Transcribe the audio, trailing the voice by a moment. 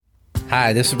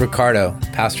Hi, this is Ricardo,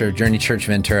 pastor of Journey Church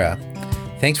Ventura.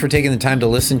 Thanks for taking the time to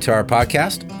listen to our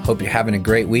podcast. Hope you're having a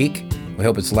great week. We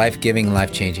hope it's life-giving and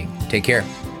life-changing. Take care.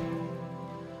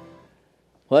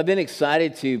 Well, I've been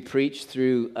excited to preach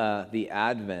through the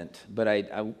Advent,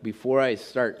 but before I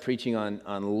start preaching on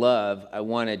love, I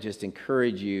want to just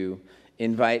encourage you,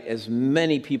 invite as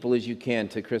many people as you can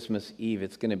to Christmas Eve.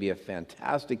 It's going to be a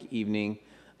fantastic evening.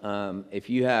 If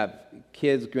you have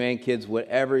kids, grandkids,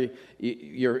 whatever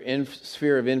your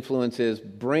sphere of influence is,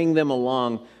 bring them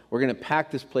along. We're going to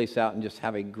pack this place out and just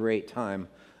have a great time,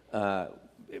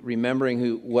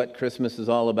 remembering what Christmas is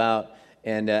all about.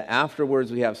 And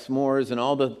afterwards, we have s'mores and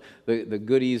all the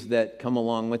goodies that come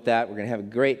along with that. We're going to have a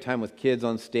great time with kids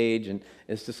on stage, and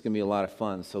it's just going to be a lot of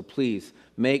fun. So please,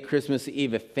 make Christmas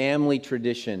Eve a family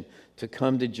tradition to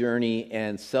come to Journey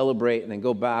and celebrate and then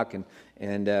go back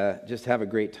and just have a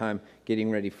great time getting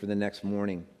ready for the next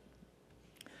morning.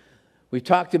 We've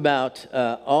talked about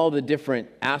all the different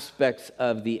aspects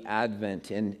of the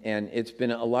Advent, and it's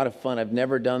been a lot of fun. I've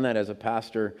never done that as a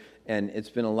pastor, and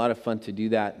it's been a lot of fun to do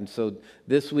that. And so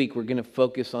this week we're going to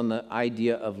focus on the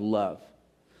idea of love.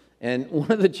 And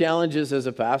one of the challenges as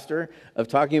a pastor of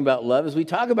talking about love is we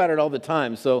talk about it all the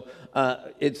time. So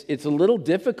it's a little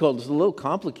difficult, it's a little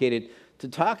complicated to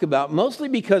talk about, mostly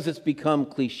because it's become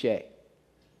cliche.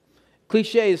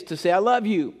 Cliche is to say, I love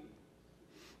you.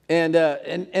 And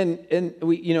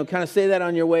we kind of say that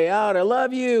on your way out, I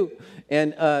love you.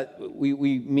 And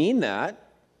we mean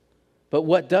that, but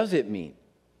what does it mean?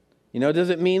 Does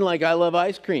it mean like I love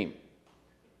ice cream?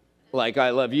 Like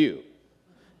I love you?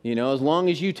 As long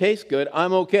as you taste good,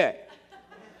 I'm okay.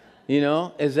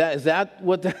 Is that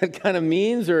what that kind of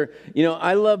means? Or,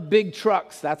 I love big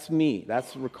trucks. That's me.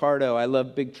 That's Ricardo. I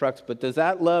love big trucks. But does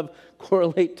that love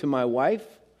correlate to my wife?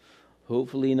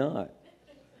 Hopefully not.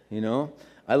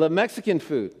 I love Mexican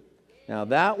food. Now,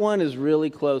 that one is really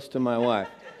close to my wife.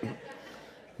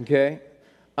 Okay?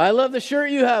 I love the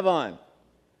shirt you have on.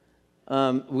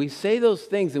 We say those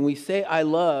things, and we say I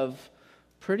love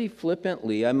pretty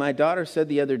flippantly. My daughter said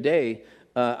the other day,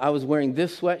 I was wearing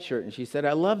this sweatshirt, and she said,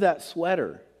 I love that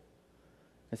sweater.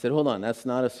 I said, hold on, that's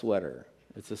not a sweater.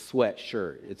 It's a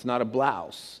sweatshirt. It's not a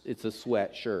blouse. It's a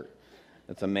sweatshirt.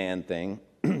 That's a man thing.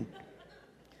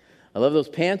 I love those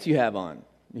pants you have on.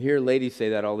 You hear ladies say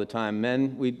that all the time.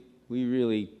 Men, we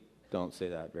really don't say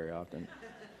that very often.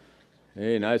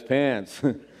 Hey, nice pants.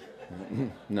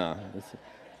 No,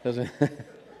 doesn't.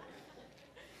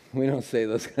 We don't say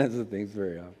those kinds of things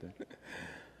very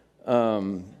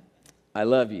often. I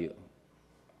love you.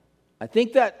 I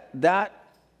think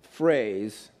that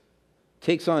phrase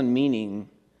takes on meaning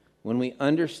when we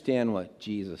understand what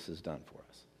Jesus has done for us.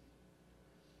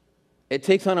 It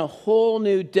takes on a whole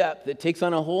new depth. It takes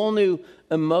on a whole new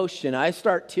emotion. I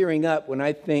start tearing up when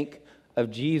I think of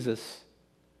Jesus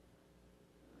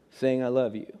saying, I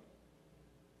love you.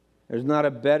 There's not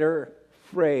a better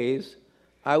phrase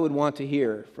I would want to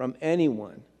hear from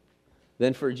anyone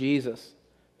than for Jesus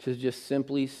to just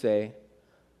simply say,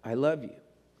 I love you.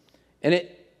 And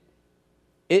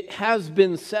it has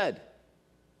been said.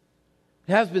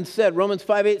 It has been said. Romans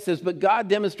 5:8 says, but God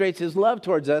demonstrates his love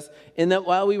towards us in that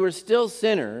while we were still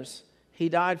sinners, he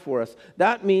died for us.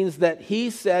 That means that he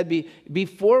said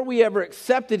before we ever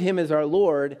accepted him as our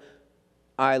Lord,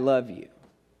 I love you.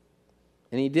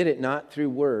 And he did it not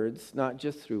through words, not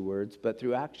just through words, but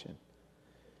through action.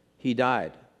 He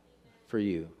died for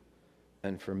you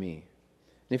and for me.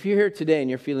 And if you're here today and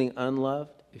you're feeling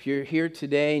unloved, if you're here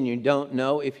today and you don't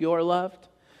know if you're loved,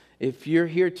 if you're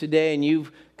here today and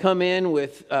you've come in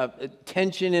with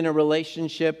tension in a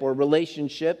relationship or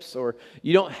relationships, or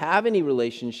you don't have any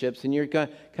relationships and you're kind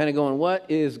of going, what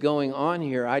is going on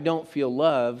here? I don't feel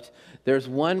loved. There's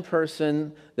one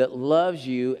person that loves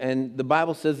you, and the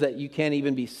Bible says that you can't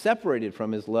even be separated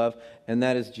from his love, and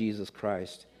that is Jesus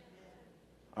Christ,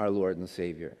 our Lord and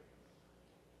Savior.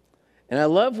 And I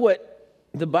love what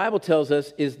the Bible tells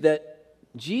us is that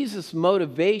Jesus'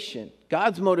 motivation,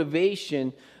 God's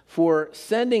motivation for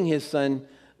sending his son,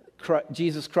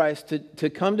 Jesus Christ, to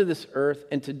come to this earth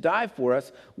and to die for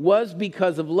us was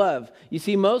because of love. You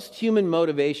see, most human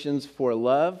motivations for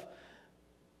love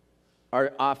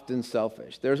are often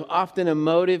selfish. There's often a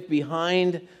motive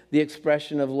behind the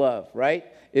expression of love, right?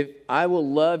 If I will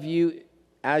love you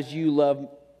as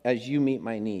you meet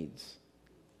my needs.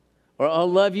 Or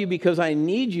I'll love you because I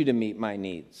need you to meet my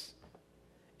needs.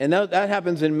 And that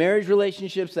happens in marriage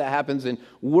relationships, that happens in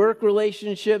work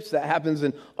relationships, that happens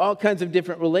in all kinds of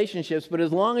different relationships. But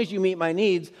as long as you meet my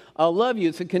needs, I'll love you.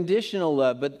 It's a conditional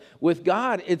love. But with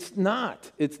God, it's not.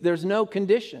 There's no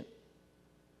condition.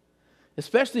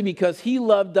 Especially because he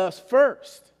loved us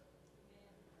first.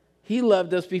 He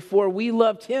loved us before we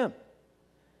loved him.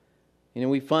 You know,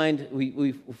 we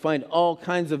find all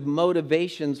kinds of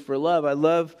motivations for love. I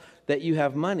love that you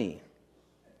have money.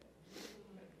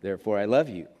 Therefore, I love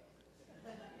you.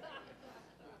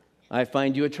 I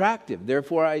find you attractive.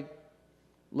 Therefore, I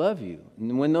love you.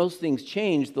 And when those things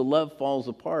change, the love falls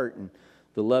apart and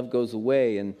the love goes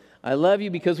away. And I love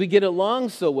you because we get along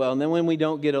so well. And then when we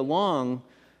don't get along,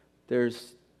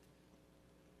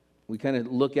 we kind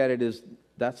of look at it as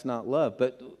that's not love.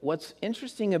 But what's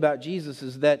interesting about Jesus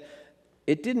is that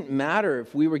it didn't matter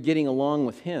if we were getting along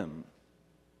with him.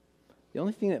 The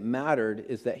only thing that mattered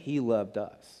is that he loved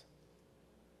us.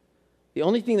 The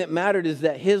only thing that mattered is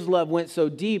that his love went so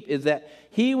deep is that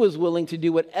he was willing to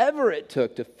do whatever it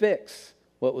took to fix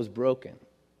what was broken.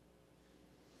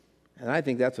 And I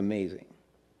think that's amazing.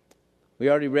 We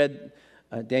already read,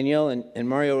 Danielle and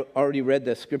Mario already read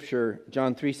the scripture,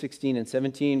 John 3:16 and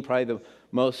 17, probably the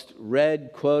most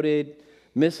read, quoted,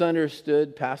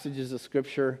 misunderstood passages of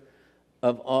scripture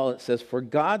of all. It says, "For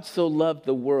God so loved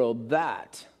the world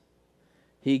that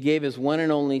he gave his one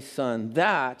and only Son,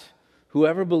 that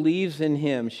whoever believes in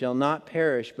him shall not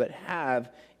perish but have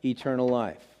eternal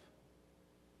life.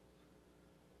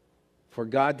 For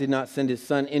God did not send his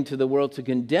Son into the world to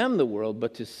condemn the world,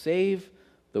 but to save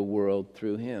the world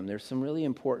through him." There's some really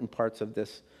important parts of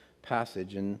this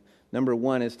passage. And number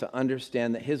one is to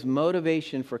understand that his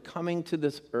motivation for coming to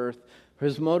this earth,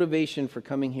 his motivation for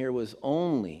coming here was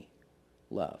only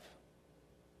love.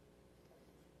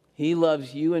 He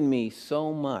loves you and me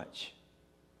so much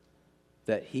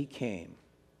that he came.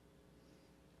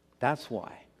 That's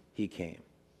why he came.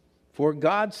 For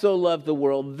God so loved the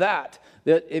world that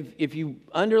if you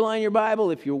underline your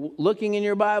Bible, if you're looking in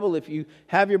your Bible, if you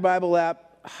have your Bible app,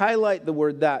 highlight the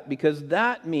word that, because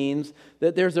that means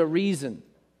that there's a reason.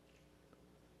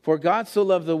 For God so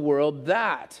loved the world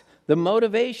that the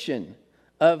motivation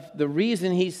of the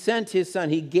reason he sent his Son,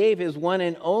 he gave his one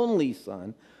and only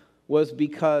Son, was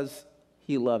because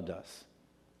he loved us.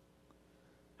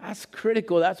 That's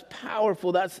critical. That's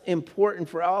powerful. That's important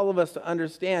for all of us to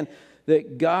understand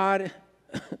that God,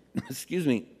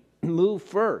 moved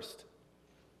first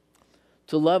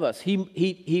to love us.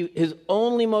 His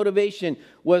only motivation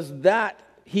was that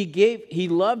he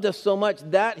loved us so much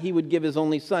that he would give his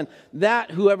only Son,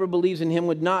 that whoever believes in him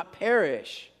would not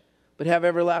perish, but have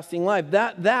everlasting life.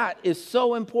 That is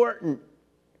so important.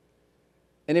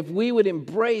 And if we would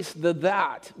embrace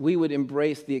that, we would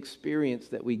embrace the experience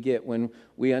that we get when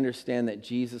we understand that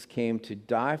Jesus came to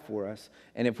die for us.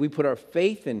 And if we put our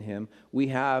faith in him, we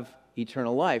have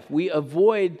eternal life. We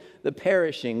avoid the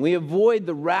perishing. We avoid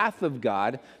the wrath of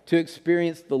God to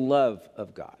experience the love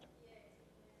of God.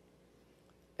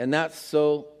 And that's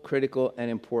so critical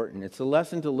and important. It's a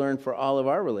lesson to learn for all of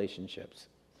our relationships.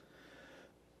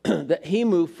 That he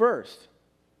moved first.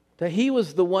 That he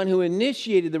was the one who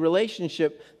initiated the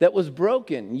relationship that was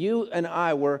broken. You and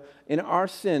I were, in our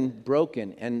sin,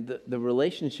 broken, and the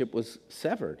relationship was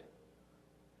severed.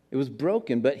 It was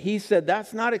broken, but he said,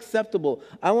 that's not acceptable.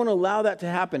 I won't allow that to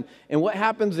happen. And what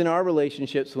happens in our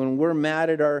relationships when we're mad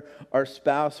at our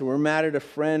spouse, or we're mad at a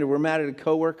friend, or we're mad at a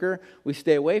coworker, we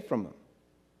stay away from them.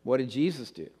 What did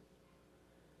Jesus do?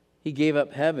 He gave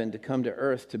up heaven to come to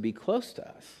earth to be close to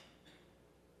us.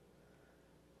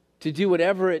 To do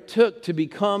whatever it took to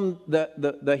become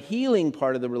the healing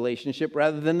part of the relationship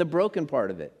rather than the broken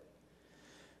part of it.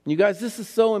 And you guys, this is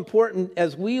so important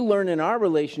as we learn in our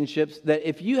relationships that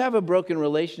if you have a broken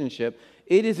relationship,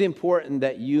 it is important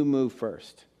that you move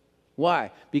first.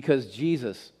 Why? Because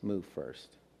Jesus moved first.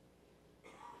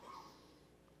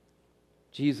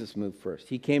 Jesus moved first.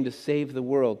 He came to save the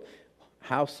world.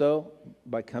 How so?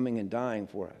 By coming and dying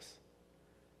for us.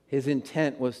 His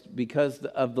intent was because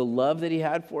of the love that he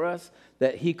had for us,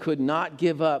 that he could not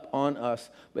give up on us,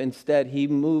 but instead he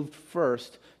moved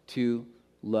first to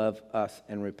love us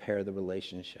and repair the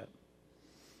relationship.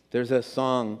 There's a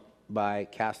song by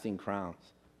Casting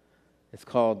Crowns. It's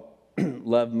called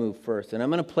Love Moved First. And I'm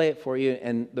going to play it for you,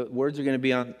 and the words are going to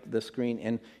be on the screen.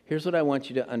 And here's what I want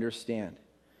you to understand.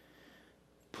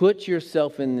 Put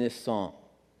yourself in this song.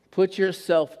 Put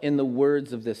yourself in the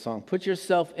words of this song. Put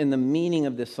yourself in the meaning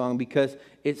of this song, because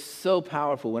it's so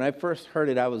powerful. When I first heard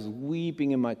it, I was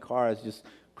weeping in my car. I was just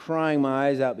crying my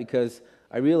eyes out because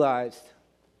I realized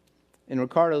in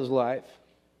Ricardo's life,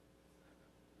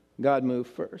 God moved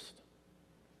first.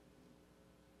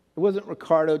 It wasn't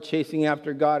Ricardo chasing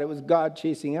after God. It was God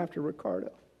chasing after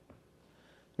Ricardo.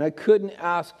 And I couldn't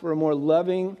ask for a more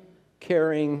loving,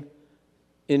 caring,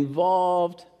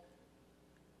 involved,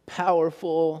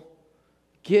 powerful,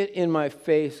 get in my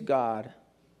face God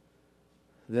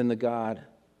than the God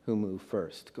who moved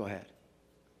first. Go ahead.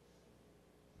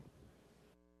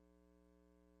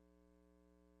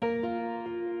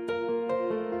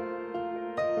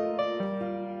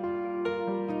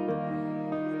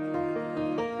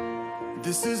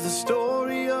 This is the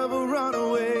story of a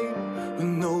runaway with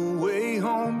no way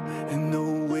home and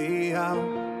no way out.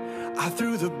 I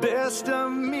threw the best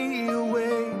of me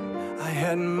away. I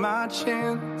had my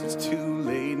chance, it's too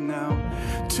late now.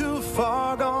 Too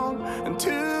far gone and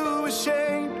too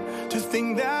ashamed to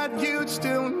think that you'd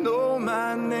still know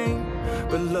my name.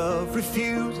 But love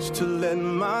refused to let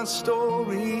my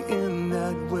story end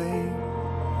that way.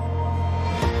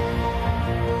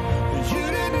 You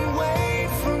didn't wait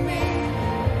for me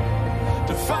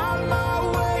to find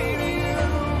my way to you.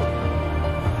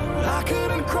 I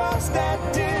couldn't cross that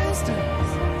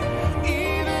distance,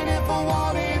 even if I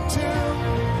wanted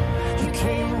to. You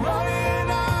came running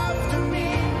after me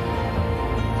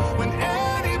when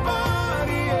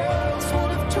anybody else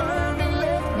would have turned and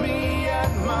left me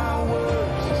at my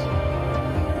worst.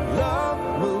 Love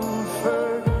moved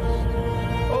first.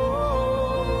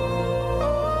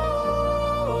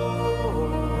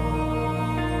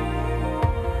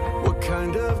 What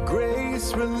kind of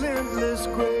grace, relentless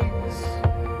grace,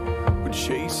 would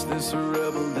chase this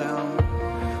rebel down?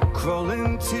 Crawl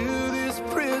into this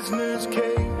prisoner's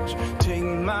cage, take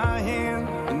my hand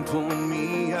and pull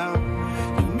me out.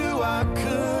 You knew I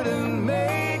couldn't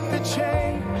make the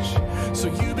change, so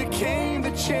you became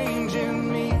the change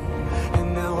in me.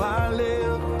 And now I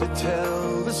live to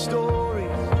tell the story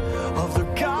of the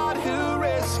God who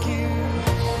rescues.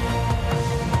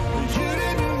 You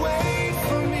didn't wait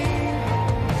for me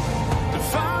to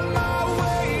find my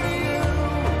way to you.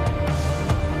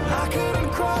 I couldn't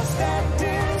cross that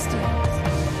distance,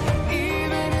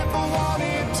 even if I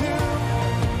wanted to.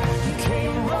 You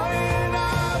came running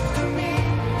after me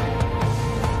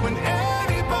when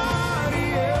anybody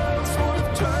else would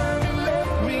have turned and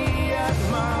left me at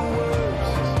my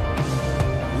worst.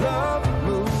 Love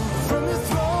moved from the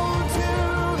throne to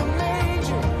the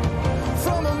manger,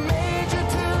 from the manger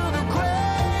to the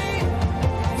grave.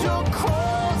 Your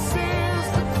cross is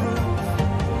the proof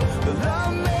that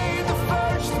love made the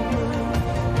first move.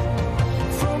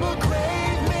 From a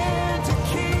grave meant to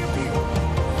keep you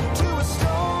to a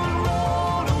stone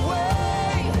rolled away.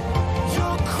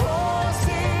 Your cross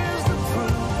is the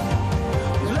proof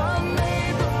love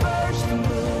made the first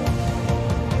move.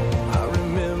 I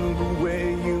remember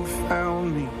where you found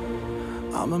me.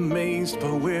 I'm amazed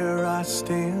by where I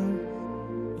stand.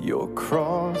 Your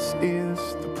cross is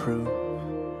the proof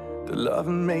that love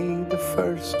made the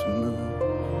first move.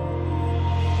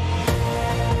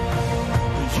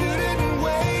 You didn't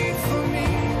wait for me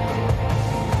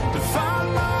to find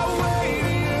my way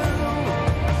to you.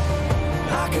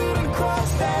 I couldn't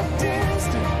cross that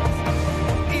distance,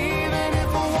 even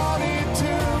if I wanted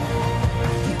to.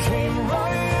 You came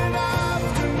running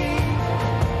after me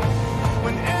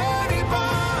when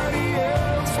anybody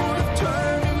else would have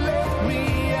turned and left me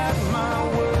at my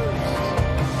worst.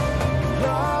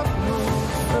 Love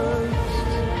moved first.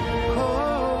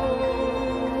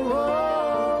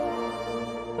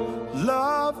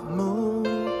 Love moved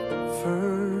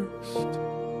first.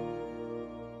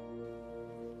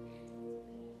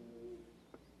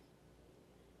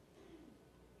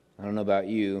 I don't know about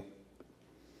you.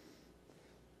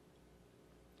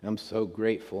 I'm so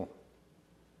grateful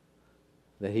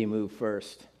that he moved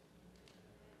first.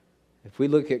 If we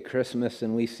look at Christmas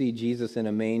and we see Jesus in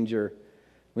a manger,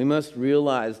 we must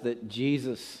realize that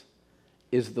Jesus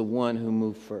is the one who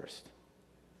moved first.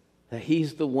 That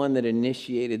he's the one that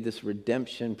initiated this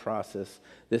redemption process,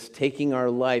 this taking our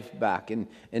life back and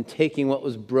taking what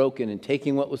was broken and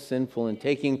taking what was sinful and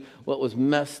taking what was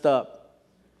messed up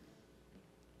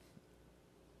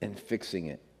and fixing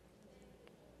it.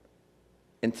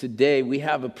 And today we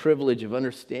have a privilege of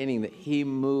understanding that he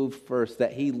moved first,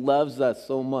 that he loves us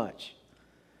so much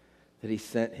that he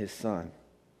sent his son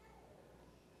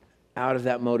out of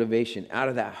that motivation, out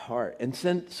of that heart. And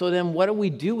so then what do we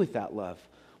do with that love?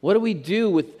 What do we do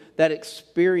with that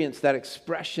experience, that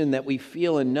expression that we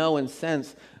feel and know and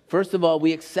sense? First of all,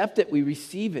 we accept it, we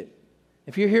receive it.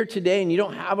 If you're here today and you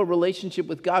don't have a relationship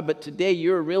with God, but today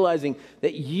you're realizing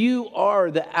that you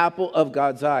are the apple of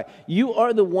God's eye. You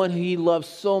are the one who he loves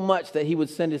so much that he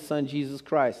would send his son, Jesus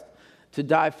Christ, to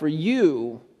die for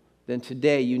you, then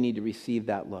today you need to receive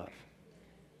that love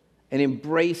and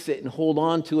embrace it and hold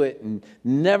on to it and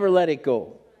never let it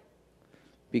go,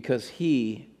 because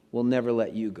he will never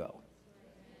let you go.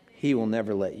 He will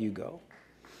never let you go.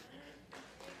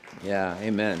 Yeah,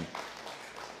 amen.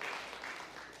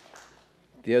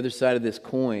 The other side of this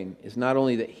coin is not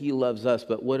only that he loves us,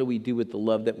 but what do we do with the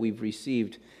love that we've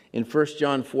received? In 1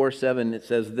 John 4:7, it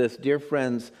says this: "Dear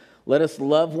friends, let us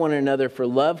love one another, for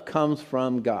love comes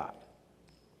from God.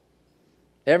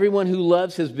 Everyone who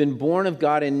loves has been born of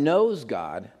God and knows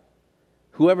God.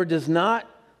 Whoever does not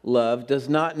love does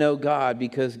not know God,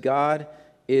 because God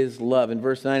is love. In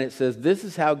verse 9 it says, this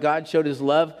is how God showed his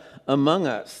love among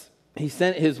us. He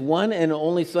sent his one and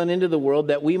only Son into the world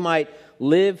that we might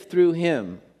live through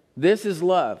him. This is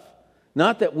love.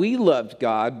 Not that we loved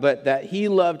God, but that he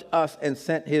loved us and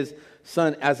sent his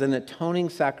Son as an atoning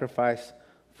sacrifice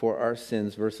for our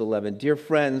sins. Verse 11, dear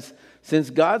friends,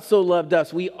 since God so loved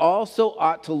us, we also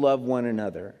ought to love one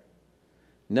another.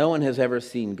 No one has ever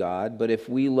seen God, but if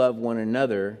we love one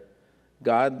another,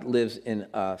 God lives in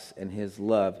us, and his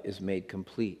love is made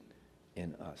complete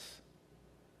in us.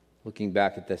 Looking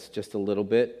back at this just a little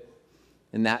bit,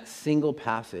 in that single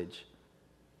passage,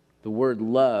 the word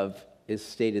love is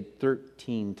stated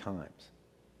 13 times.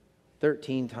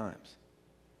 13 times.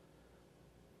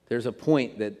 There's a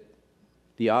point that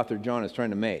the author John is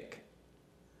trying to make.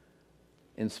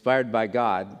 Inspired by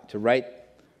God to write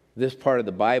this part of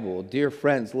the Bible, dear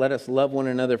friends, let us love one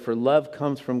another, for love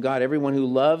comes from God. Everyone who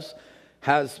loves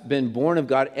has been born of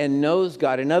God and knows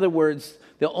God. In other words,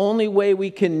 the only way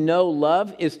we can know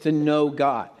love is to know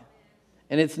God.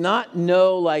 And it's not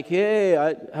know like,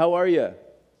 hey, how are you?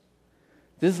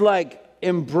 This is like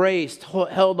embraced,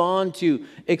 held on to,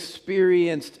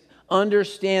 experienced,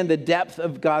 understand the depth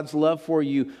of God's love for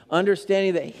you,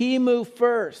 understanding that he moved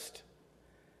first.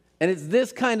 And it's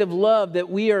this kind of love that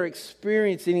we are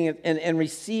experiencing and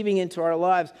receiving into our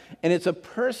lives. And it's a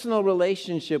personal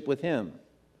relationship with him.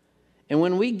 And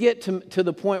when we get to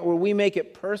the point where we make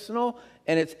it personal,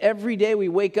 and it's every day we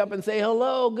wake up and say,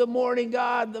 hello, good morning,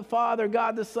 God the Father,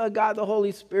 God the Son, God the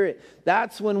Holy Spirit.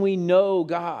 That's when we know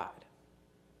God.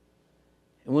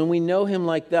 And when we know him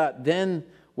like that, then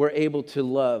we're able to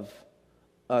love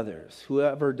others.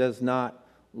 Whoever does not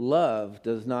love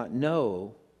does not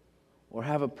know or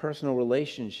have a personal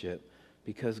relationship,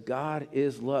 because God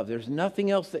is love. There's nothing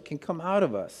else that can come out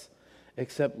of us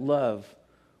except love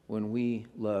when we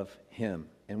love him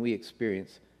and we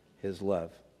experience his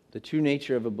love. The true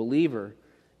nature of a believer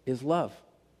is love.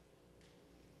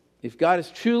 If God has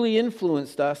truly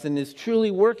influenced us and is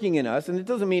truly working in us, and it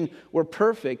doesn't mean we're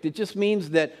perfect, it just means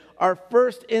that our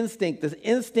first instinct, the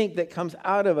instinct that comes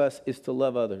out of us, is to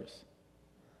love others.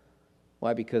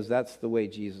 Why? Because that's the way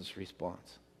Jesus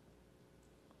responds.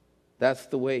 That's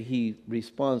the way he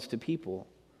responds to people.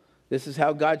 This is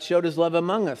how God showed his love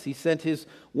among us. He sent his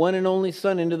one and only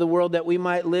Son into the world that we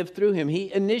might live through him.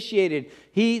 He initiated,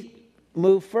 he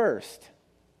moved first.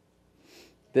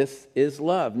 This is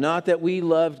love. Not that we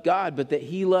loved God, but that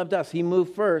he loved us. He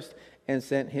moved first and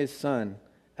sent his Son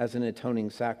as an atoning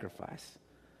sacrifice.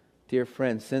 Dear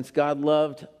friends, since God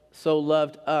so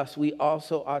loved us, we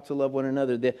also ought to love one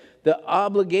another. The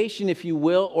obligation, if you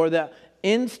will, or the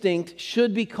instinct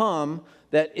should become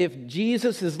that if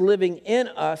Jesus is living in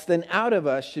us, then out of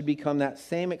us should become that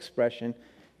same expression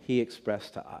he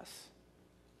expressed to us.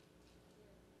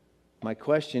 My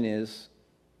question is,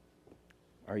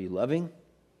 are you loving?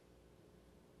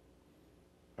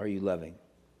 Are you loving?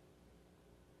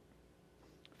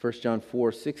 1 John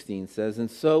 4:16 says,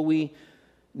 and so we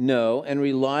know and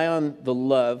rely on the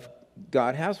love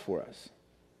God has for us.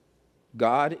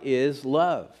 God is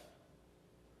love.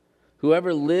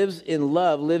 Whoever lives in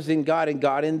love lives in God and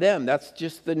God in them. That's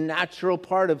just the natural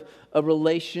part of a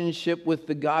relationship with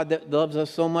the God that loves us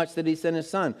so much that he sent his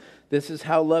Son. This is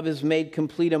how love is made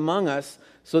complete among us,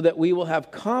 so that we will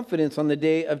have confidence on the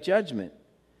day of judgment.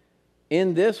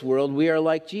 In this world, we are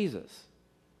like Jesus.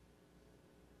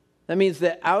 That means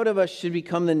that out of us should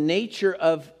become the nature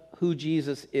of who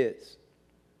Jesus is.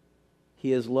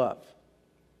 He is love.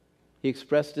 He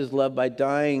expressed his love by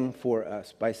dying for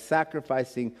us, by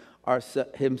sacrificing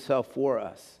himself for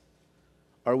us.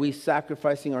 Are we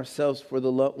sacrificing ourselves for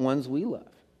the ones we love?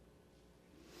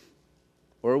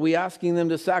 Or are we asking them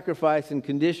to sacrifice and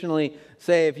conditionally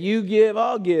say, if you give,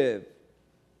 I'll give.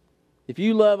 If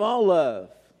you love, I'll love.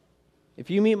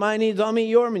 If you meet my needs, I'll meet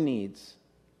your needs.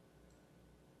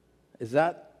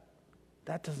 That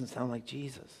doesn't sound like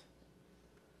Jesus.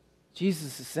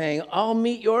 Jesus is saying, I'll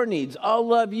meet your needs. I'll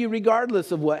love you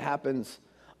regardless of what happens.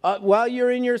 While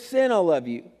you're in your sin, I'll love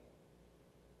you.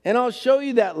 And I'll show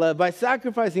you that love by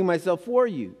sacrificing myself for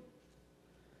you.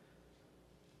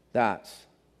 That's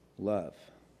love.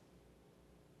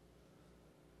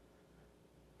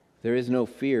 There is no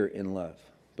fear in love,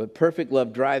 but perfect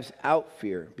love drives out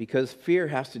fear, because fear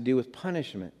has to do with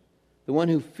punishment. The one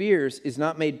who fears is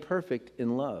not made perfect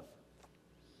in love.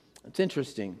 It's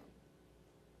interesting.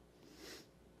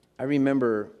 I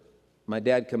remember my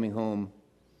dad coming home,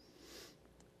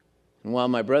 and while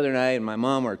my brother and I and my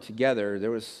mom were together,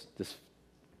 there was this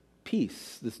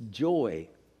peace, this joy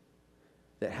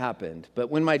that happened. But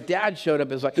when my dad showed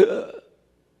up, it was like, ugh.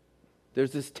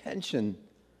 There's this tension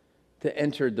that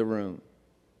entered the room.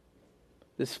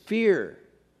 This fear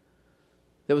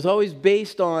that was always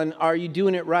based on, are you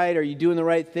doing it right? Are you doing the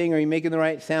right thing? Are you making the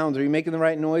right sounds? Are you making the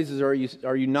right noises? Or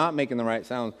are you not making the right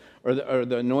sounds? Or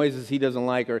the noises he doesn't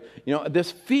like? Or,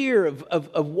 this fear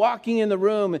of walking in the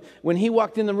room. When he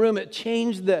walked in the room, it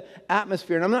changed the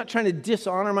atmosphere. And I'm not trying to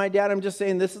dishonor my dad. I'm just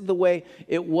saying this is the way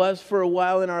it was for a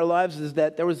while in our lives, is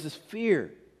that there was this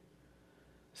fear.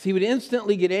 So he would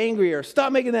instantly get angry or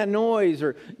stop making that noise,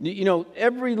 or,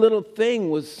 every little thing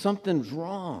was something's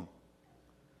wrong.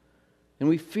 And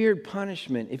we feared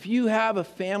punishment. If you have a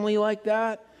family like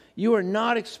that, you are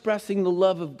not expressing the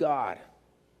love of God.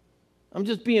 I'm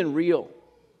just being real.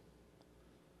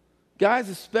 Guys,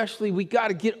 especially, we got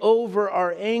to get over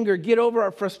our anger, get over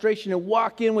our frustration, and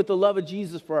walk in with the love of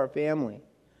Jesus for our family.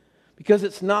 Because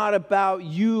it's not about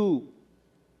you.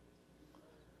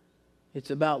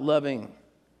 It's about loving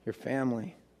your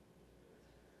family.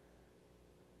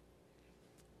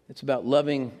 It's about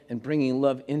loving and bringing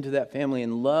love into that family.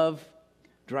 And love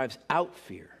drives out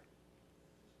fear.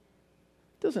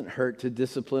 It doesn't hurt to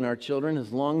discipline our children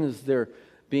as long as they're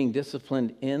being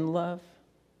disciplined in love,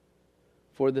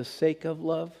 for the sake of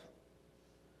love.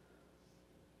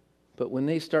 But when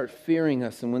they start fearing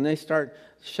us and when they start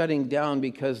shutting down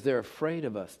because they're afraid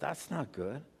of us, that's not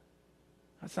good.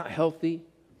 That's not healthy.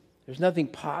 There's nothing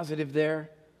positive there.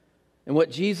 And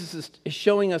what Jesus is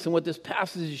showing us and what this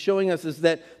passage is showing us is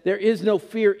that there is no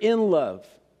fear in love.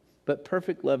 But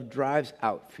perfect love drives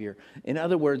out fear. In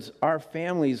other words, our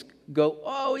families go,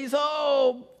 oh, he's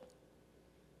home.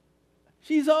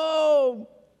 She's home.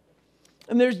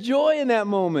 And there's joy in that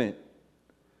moment.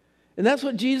 And that's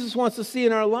what Jesus wants to see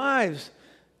in our lives.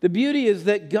 The beauty is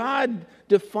that God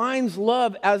defines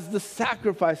love as the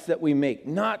sacrifice that we make,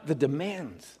 not the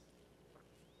demands,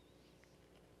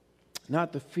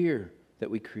 not the fear that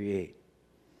we create.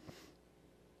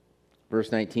 Verse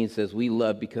 19 says, we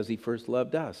love because he first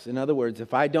loved us. In other words,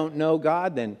 if I don't know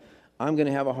God, then I'm going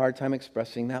to have a hard time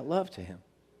expressing that love to him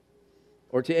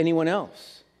or to anyone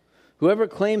else. Whoever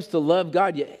claims to love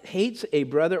God yet hates a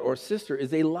brother or sister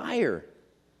is a liar.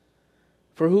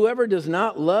 For whoever does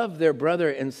not love their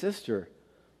brother and sister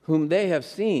whom they have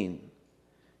seen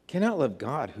cannot love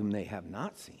God whom they have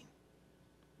not seen.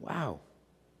 Wow.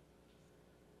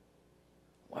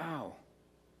 Wow.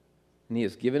 And he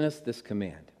has given us this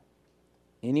command.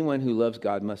 Anyone who loves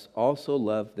God must also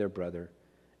love their brother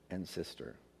and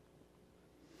sister.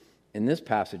 In this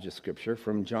passage of Scripture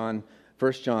from 1 John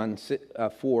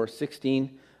 4:16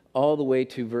 all the way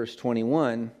to verse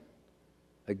 21,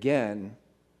 again,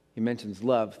 he mentions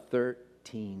love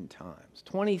 13 times.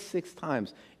 26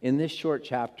 times in this short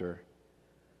chapter,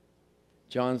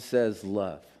 John says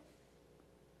love.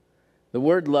 The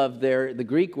word love there, the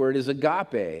Greek word is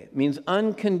agape. It means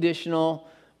unconditional.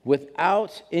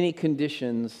 Without any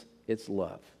conditions, it's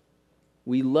love.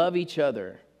 We love each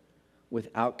other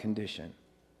without condition.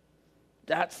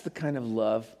 That's the kind of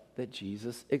love that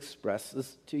Jesus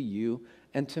expresses to you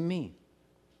and to me.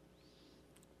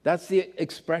 That's the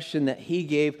expression that he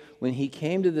gave when he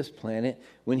came to this planet,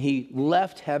 when he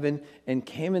left heaven and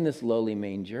came in this lowly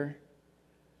manger.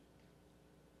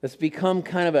 It's become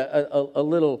kind of a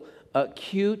little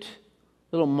cute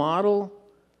little model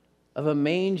of a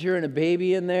manger and a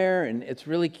baby in there, and it's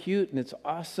really cute and it's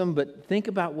awesome, but think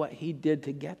about what he did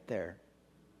to get there.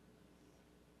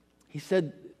 He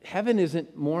said, heaven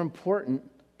isn't more important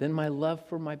than my love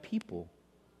for my people.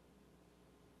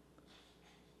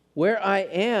 Where I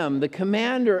am, the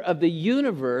commander of the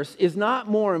universe, is not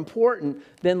more important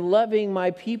than loving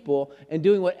my people and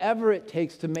doing whatever it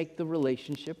takes to make the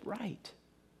relationship right.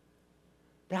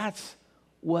 That's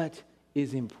what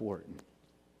is important.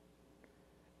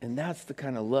 And that's the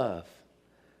kind of love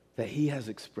that he has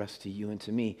expressed to you and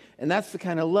to me. And that's the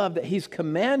kind of love that he's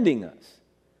commanding us.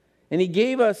 And he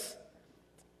gave us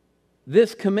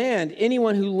this command.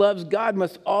 Anyone who loves God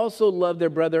must also love their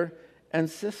brother and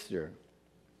sister.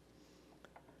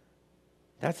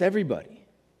 That's everybody.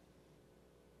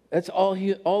 That's all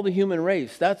the human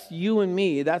race. That's you and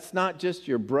me. That's not just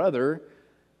your brother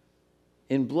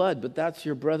in blood, but that's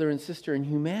your brother and sister in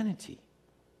humanity.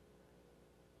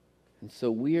 And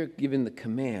so we are given the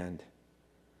command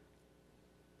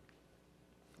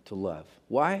to love.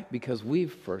 Why? Because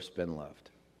we've first been loved.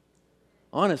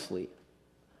 Honestly,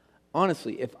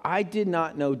 if I did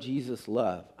not know Jesus'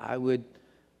 love, I would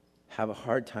have a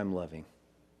hard time loving.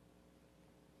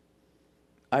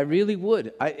 I really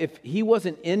would. If he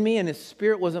wasn't in me and his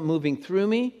spirit wasn't moving through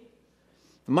me,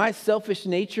 my selfish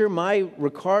nature, my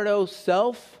Ricardo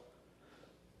self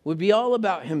would be all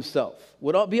about himself,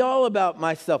 be all about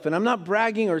myself. And I'm not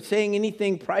bragging or saying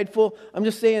anything prideful. I'm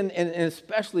just saying, and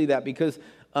especially that, because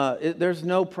there's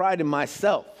no pride in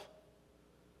myself.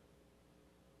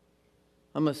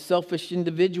 I'm a selfish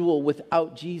individual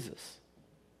without Jesus.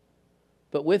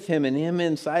 But with him and him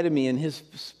inside of me and his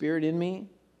spirit in me,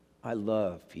 I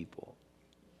love people.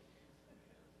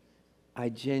 I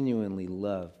genuinely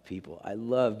love people. I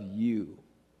love you.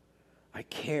 I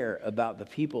care about the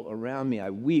people around me.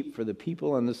 I weep for the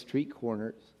people on the street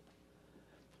corners.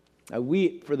 I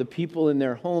weep for the people in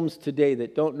their homes today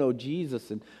that don't know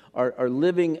Jesus and are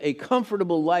living a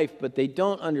comfortable life, but they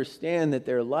don't understand that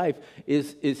their life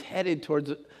is headed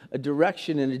towards a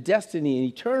direction and a destiny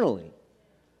and eternally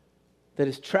that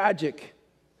is tragic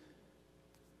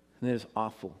and that is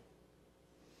awful.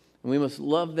 And we must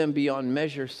love them beyond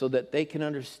measure so that they can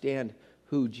understand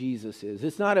who Jesus is.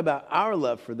 It's not about our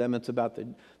love for them, it's about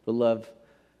the love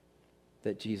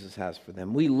that Jesus has for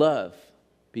them. We love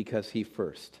because he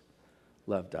first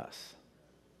loved us.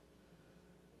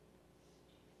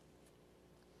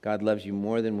 God loves you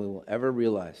more than we will ever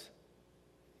realize.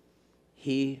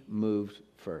 He moved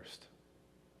first.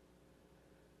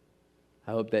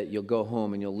 I hope that you'll go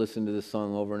home and you'll listen to this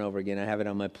song over and over again. I have it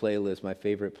on my playlist, my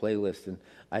favorite playlist, and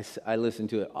I listen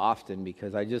to it often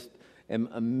because I just am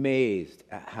amazed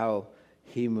at how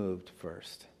he moved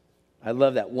first. I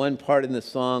love that one part in the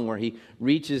song where he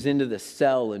reaches into the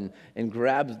cell and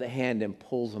grabs the hand and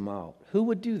pulls him out. Who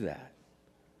would do that?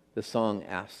 The song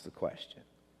asks the question.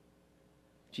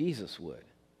 Jesus would.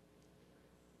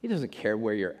 He doesn't care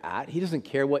where you're at. He doesn't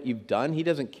care what you've done. He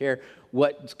doesn't care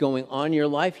what's going on in your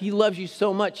life. He loves you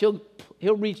so much, he'll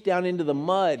reach down into the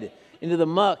mud, into the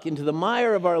muck, into the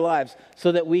mire of our lives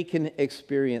so that we can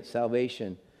experience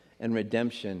salvation and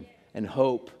redemption and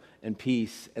hope and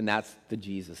peace. And that's the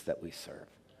Jesus that we serve.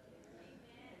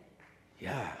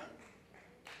 Yeah.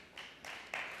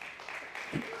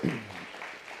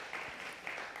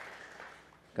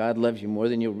 God loves you more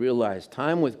than you'll realize.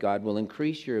 Time with God will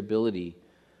increase your ability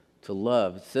to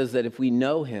love. It says that if we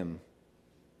know him,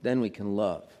 then we can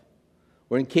love.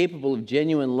 We're incapable of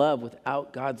genuine love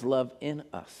without God's love in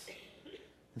us.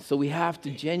 And so we have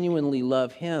to genuinely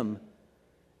love him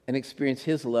and experience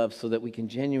his love so that we can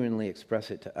genuinely express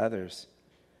it to others.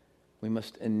 We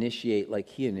must initiate like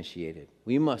he initiated.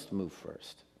 We must move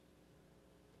first.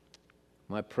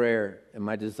 My prayer and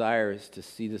my desire is to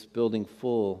see this building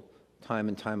full time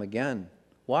and time again.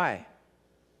 Why?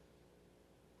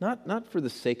 Not for the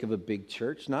sake of a big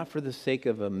church, not for the sake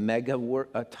of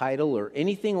a title or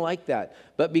anything like that,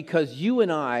 but because you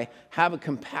and I have a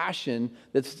compassion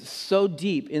that's so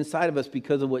deep inside of us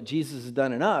because of what Jesus has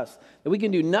done in us that we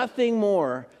can do nothing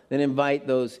more than invite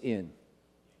those in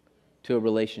to a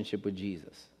relationship with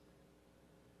Jesus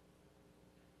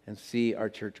and see our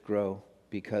church grow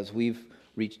because we've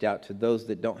reached out to those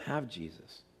that don't have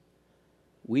Jesus.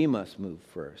 We must move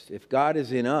first. If God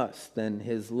is in us, then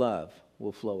his love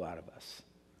will flow out of us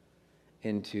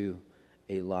into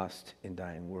a lost and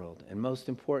dying world. And most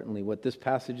importantly, what this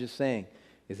passage is saying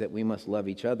is that we must love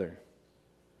each other.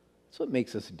 That's what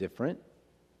makes us different.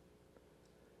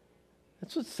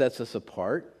 That's what sets us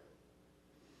apart.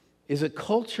 Is a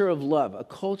culture of love,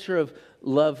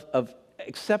 of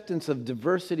acceptance of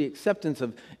diversity, acceptance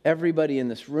of everybody in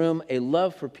this room, a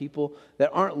love for people that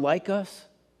aren't like us.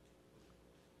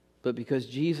 But because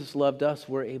Jesus loved us,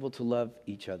 we're able to love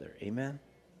each other. Amen?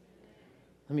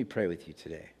 Let me pray with you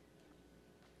today.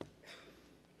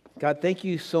 God, thank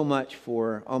you so much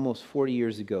for almost 40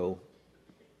 years ago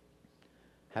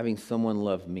having someone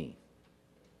love me.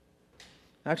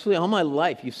 Actually, all my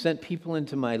life, you've sent people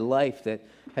into my life that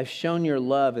have shown your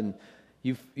love, and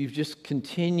you've just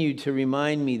continued to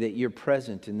remind me that you're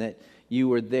present and that you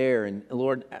were there. And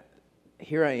Lord,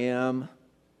 here I am,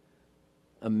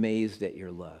 amazed at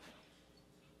your love.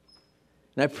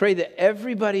 And I pray that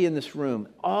everybody in this room,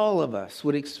 all of us,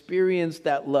 would experience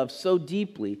that love so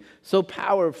deeply, so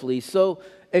powerfully, so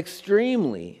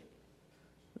extremely,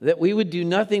 that we would do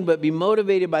nothing but be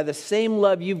motivated by the same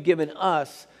love you've given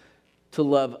us to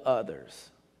love others.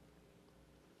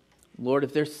 Lord,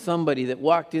 if there's somebody that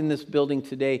walked in this building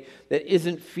today that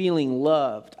isn't feeling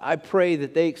loved, I pray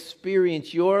that they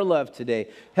experience your love today,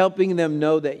 helping them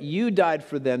know that you died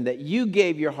for them, that you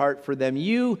gave your heart for them.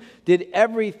 You did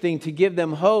everything to give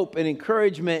them hope and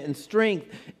encouragement and strength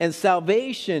and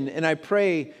salvation. And I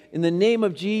pray in the name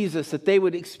of Jesus that they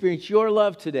would experience your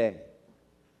love today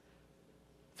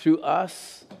through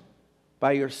us,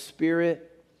 by your Spirit.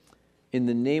 In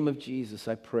the name of Jesus,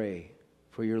 I pray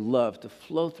for your love to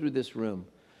flow through this room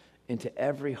into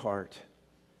every heart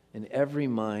in every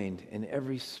mind and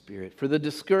every spirit. For the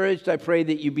discouraged, I pray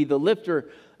that you be the lifter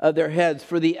of their heads.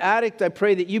 For the addict, I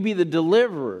pray that you be the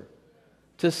deliverer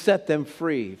to set them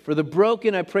free. For the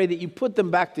broken, I pray that you put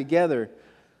them back together.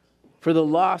 For the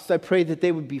lost, I pray that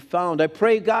they would be found. I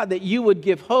pray, God, that you would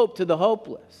give hope to the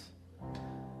hopeless.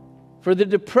 For the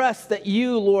depressed, that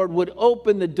you, Lord, would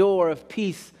open the door of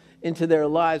peace into their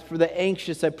lives. For the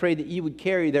anxious, I pray that you would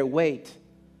carry their weight.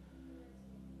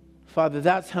 Father,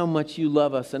 that's how much you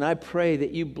love us, and I pray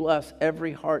that you bless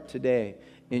every heart today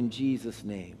in Jesus'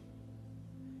 name.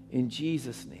 In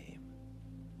Jesus' name.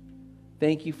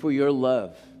 Thank you for your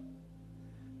love.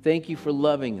 Thank you for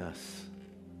loving us.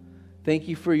 Thank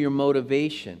you for your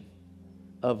motivation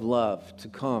of love to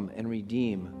come and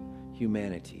redeem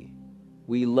humanity.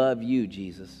 We love you,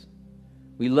 Jesus.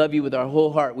 We love you with our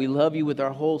whole heart. We love you with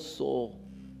our whole soul.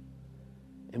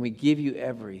 And we give you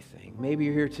everything. Maybe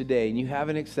you're here today and you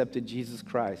haven't accepted Jesus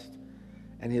Christ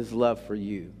and his love for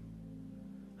you.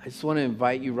 I just want to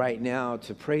invite you right now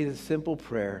to pray this simple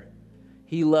prayer.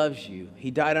 He loves you.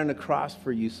 He died on the cross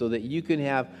for you so that you can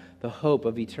have the hope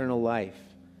of eternal life.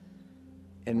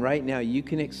 And right now you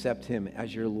can accept him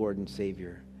as your Lord and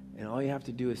Savior. And all you have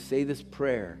to do is say this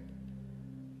prayer.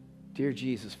 Dear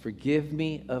Jesus, forgive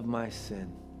me of my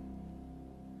sin.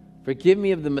 Forgive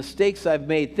me of the mistakes I've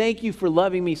made. Thank you for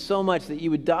loving me so much that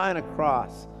you would die on a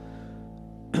cross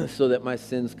so that my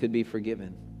sins could be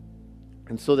forgiven.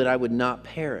 And so that I would not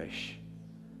perish,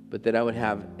 but that I would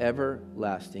have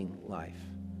everlasting life.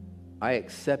 I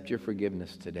accept your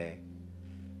forgiveness today.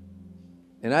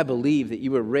 And I believe that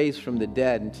you were raised from the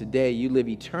dead, and today you live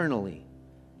eternally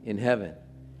in heaven.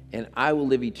 And I will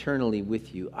live eternally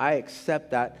with you. I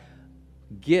accept that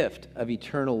gift of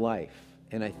eternal life,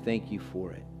 and I thank you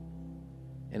for it.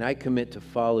 And I commit to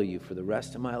follow you for the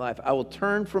rest of my life. I will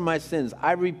turn from my sins.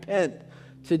 I repent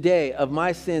today of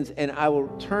my sins, and I will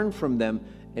turn from them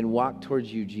and walk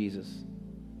towards you, Jesus.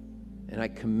 And I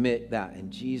commit that in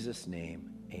Jesus'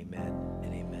 name. Amen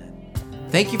and amen.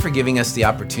 Thank you for giving us the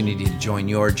opportunity to join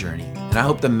your journey. And I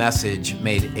hope the message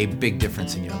made a big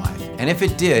difference in your life. And if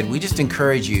it did, we just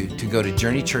encourage you to go to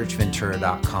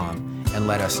journeychurchventura.com and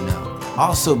let us know.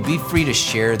 Also, be free to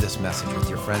share this message with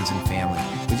your friends and family.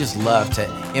 We just love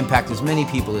to impact as many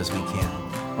people as we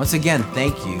can. Once again,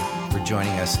 thank you for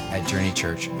joining us at Journey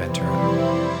Church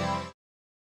Ventura.